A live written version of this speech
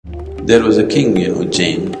There was a king,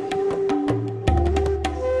 Jain.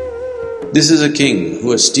 This is a king who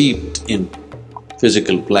was steeped in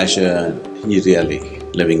physical pleasure, he really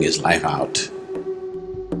living his life out.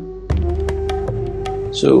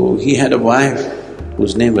 So he had a wife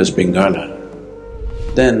whose name was Pingala.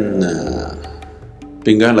 Then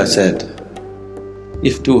Pingala said,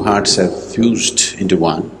 if two hearts have fused into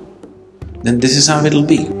one, then this is how it'll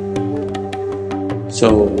be.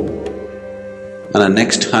 So, on the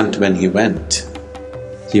next hunt when he went,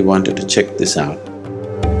 he wanted to check this out.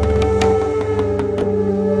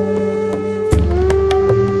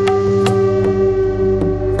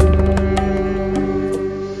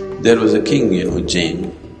 There was a king,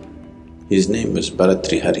 Jain. His name was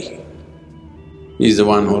Bharatrihari. He's the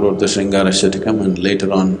one who wrote the Sringara Shatakam and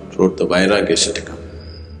later on wrote the Vairagya Shatakam.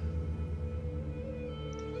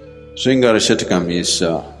 Sringara Shatakam is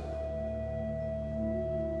a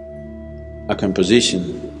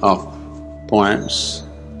composition of poems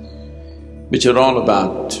which are all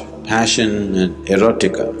about passion and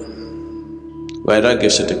erotica. Vairagya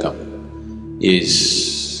Shatakam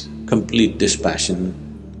is complete dispassion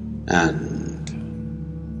and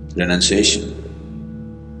renunciation.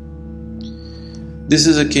 This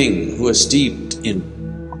is a king who was steeped in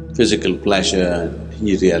physical pleasure,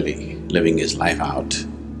 he really living his life out.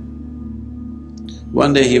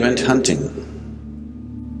 One day he went hunting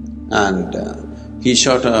and he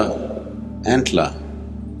shot a antler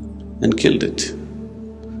and killed it.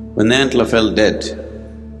 When the antler fell dead,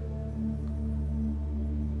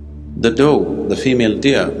 the doe, the female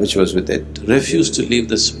deer which was with it, refused to leave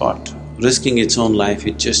the spot. Risking its own life,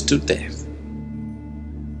 it just stood there.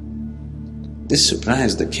 This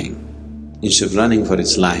surprised the king. Instead of running for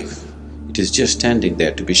its life, it is just standing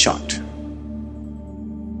there to be shot.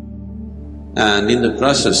 And in the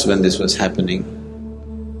process when this was happening,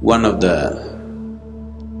 one of the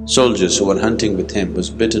soldiers who were hunting with him was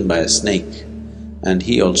bitten by a snake and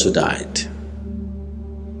he also died.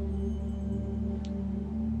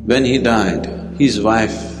 When he died, his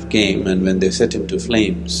wife came and when they set him to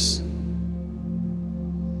flames,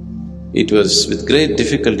 it was with great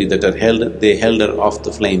difficulty that they held her off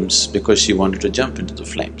the flames because she wanted to jump into the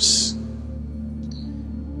flames.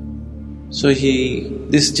 So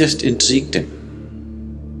this just intrigued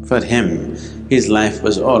him. For him, his life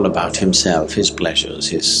was all about himself, his pleasures,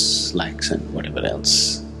 his likes and whatever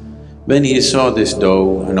else. When he saw this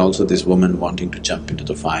doe and also this woman wanting to jump into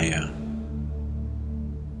the fire,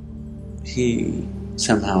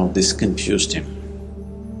 this confused him.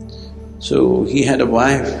 So he had a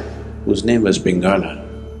wife whose name was Pingala.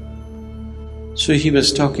 So he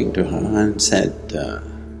was talking to her and said,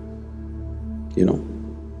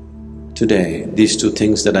 today these two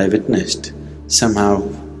things that I witnessed somehow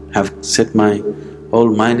have set my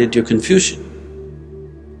whole mind into confusion.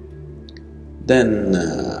 Then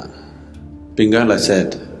Pingala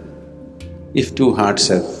said, if two hearts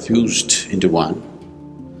have fused into one,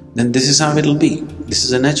 then this is how it'll be. This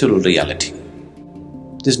is a natural reality.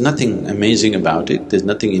 There's nothing amazing about it, there's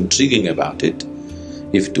nothing intriguing about it.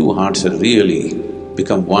 If two hearts have really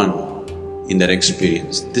become one in their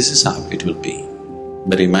experience, this is how it will be.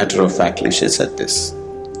 Very matter-of-factly she said this.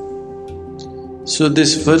 So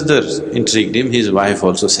this further intrigued him, his wife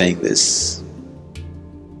also saying this.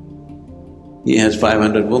 He has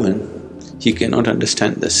 500 women, he cannot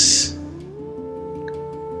understand this.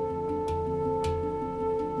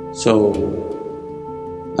 So,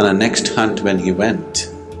 on the next hunt when he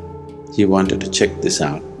went, he wanted to check this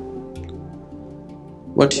out.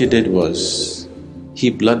 What he did was, he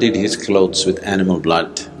bloodied his clothes with animal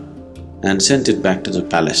blood and sent it back to the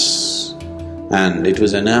palace. And it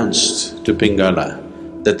was announced to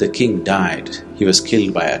Pingala that the king died, he was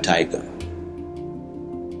killed by a tiger.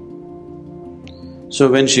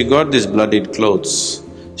 So when she got these bloodied clothes,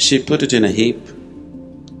 she put it in a heap,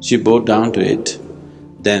 she bowed down to it,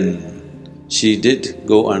 then she did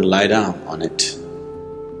go and lie down on it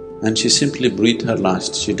and she simply breathed her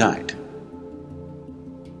last, she died.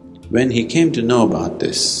 When he came to know about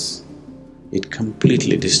this, it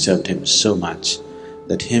completely disturbed him so much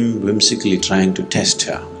that him whimsically trying to test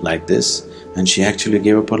her like this and she actually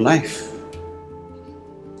gave up her life.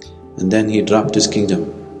 And then he dropped his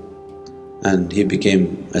kingdom and he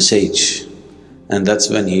became a sage and that's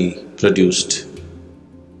when he produced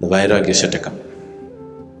the Vairagya Shatakam,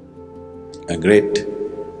 a great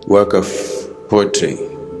work of poetry.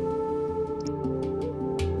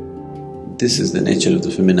 This is the nature of the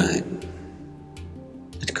feminine,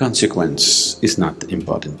 that consequence is not the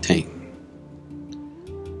important thing.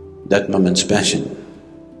 That moment's passion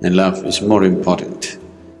and love is more important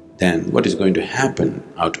then what is going to happen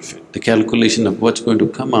out of it? The calculation of what's going to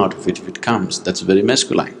come out of it, if it comes, that's very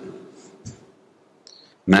masculine.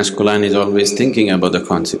 Masculine is always thinking about the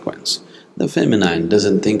consequence. The feminine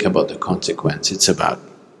doesn't think about the consequence, it's about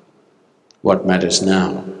what matters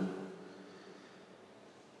now.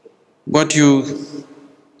 What you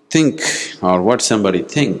think or what somebody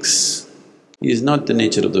thinks is not the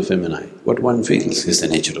nature of the feminine. What one feels is the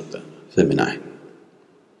nature of the feminine.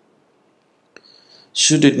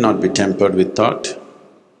 Should it not be tempered with thought?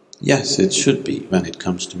 Yes, it should be when it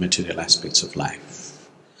comes to material aspects of life.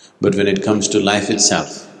 But when it comes to life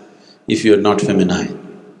itself, if you are not feminine,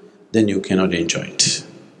 then you cannot enjoy it.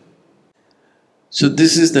 So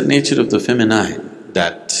this is the nature of the feminine,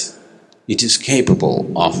 that it is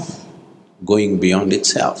capable of going beyond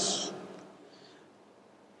itself.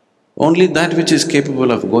 Only that which is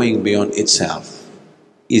capable of going beyond itself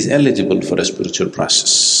is eligible for a spiritual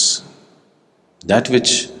process. That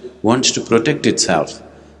which wants to protect itself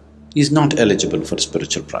is not eligible for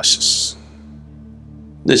spiritual process.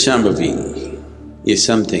 The Shambhavi is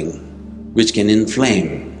something which can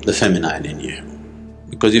inflame the feminine in you.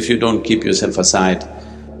 Because if you don't keep yourself aside,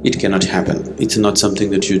 it cannot happen. It's not something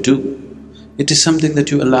that you do, it is something that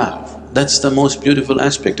you allow. That's the most beautiful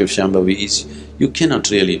aspect of Shambhavi is you cannot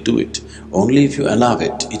really do it. Only if you allow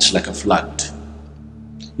it, it's like a flood.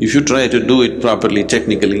 If you try to do it properly,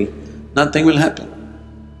 technically, nothing will happen,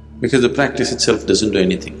 because the practice itself doesn't do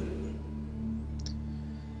anything.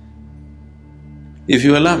 If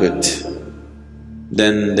you allow it,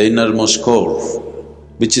 then the innermost core,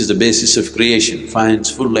 which is the basis of creation,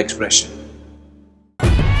 finds full expression.